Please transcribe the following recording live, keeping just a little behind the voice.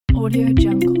Audio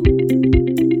Jungle.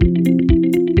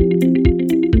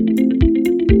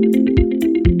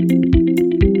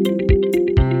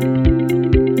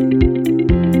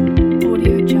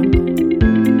 Audio Jungle.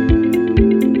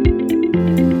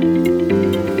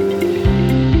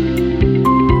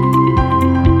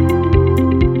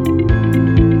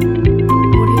 Audio Jungle.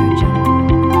 Audio Jungle.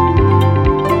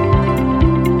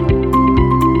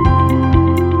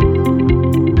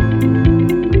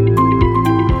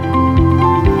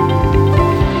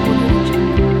 Audio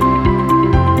Jungle.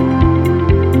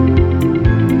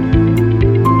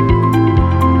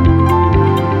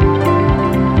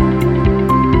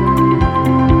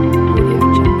 Audio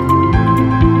Jungle. Audio Jungle.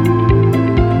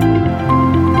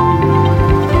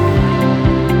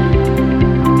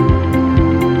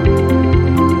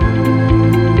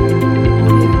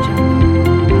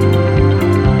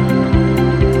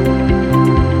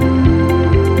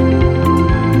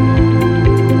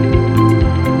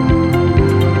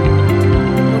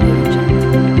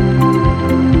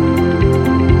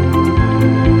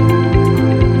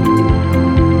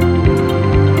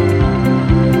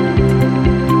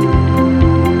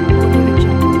 Audio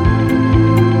Jungle.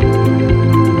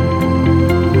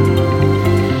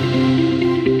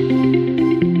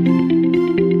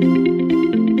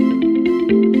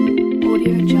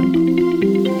 Audio Jungle.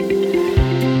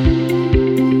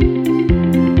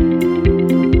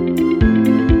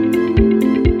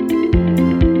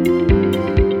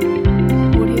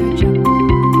 Audio Jungle. Audio Jungle.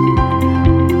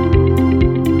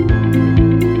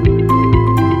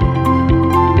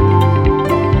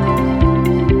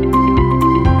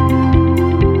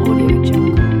 Audio Jungle. Audio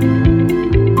Jungle.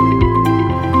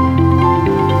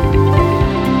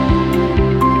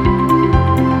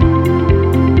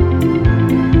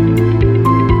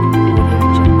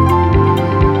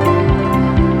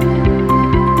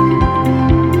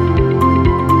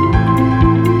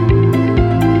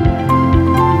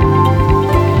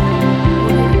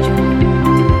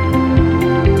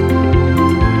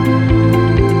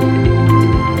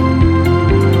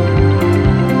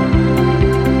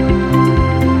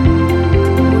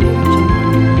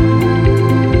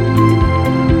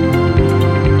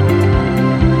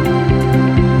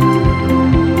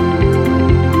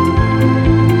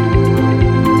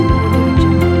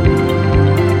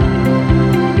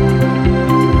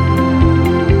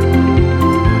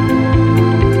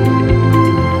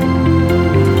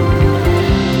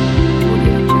 Audio Jungle.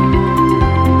 Audio Jungle.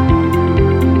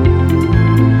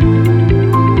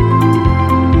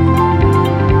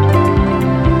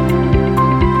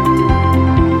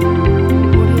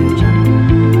 Audio Jungle. Audio Jungle.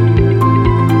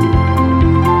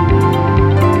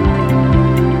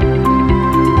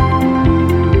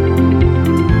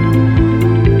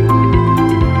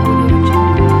 Audio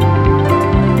Jungle.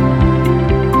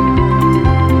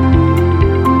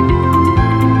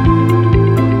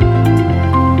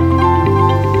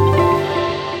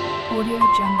 Audio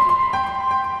Jungle.